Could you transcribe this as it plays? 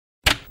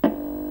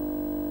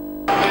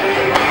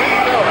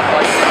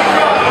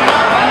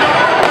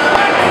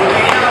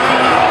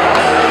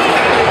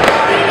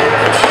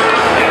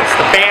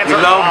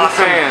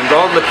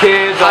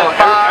kids,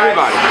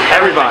 everybody.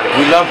 Everybody.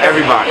 We love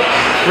everybody.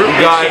 You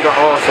guys are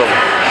awesome.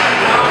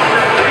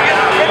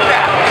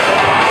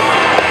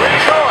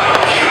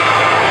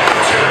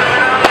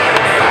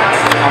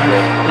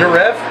 You're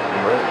Rev?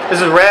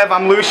 This is Rev,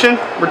 I'm Lucian.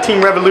 We're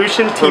Team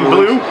Revolution, Team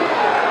Blue.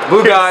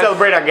 Blue guys. To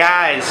celebrate our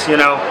guys, you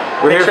know.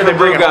 We're here for the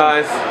Blue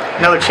guys.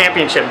 Another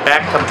championship,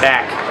 back to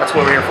back. That's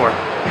what we're here for.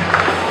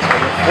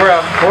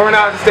 We're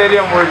not at the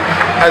stadium, we're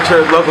at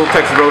your local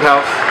Texas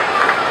Roadhouse.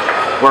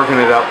 Working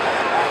it up.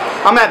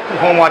 I'm at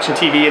home watching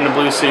TV in the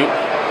blue suit.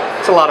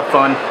 It's a lot of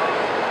fun.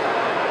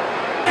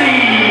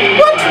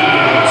 What?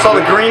 Saw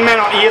the green man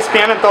on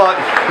ESPN and thought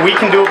we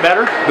can do it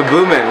better. The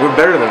blue man, we're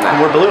better than that. And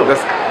we're blue.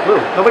 That's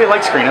blue. Nobody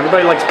likes green,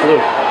 everybody likes blue.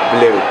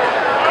 Blue.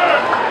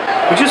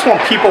 We just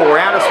want people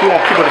around us, we want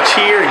people to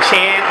cheer and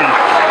chant and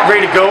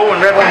ready to go and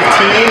rev on the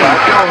team.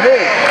 Oh,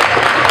 hey.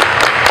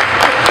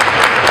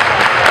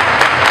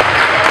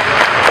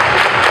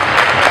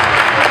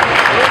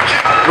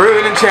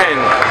 Rooting and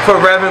chanting for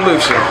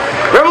Revolution.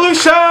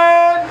 Revolution!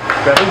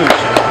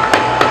 Revolution.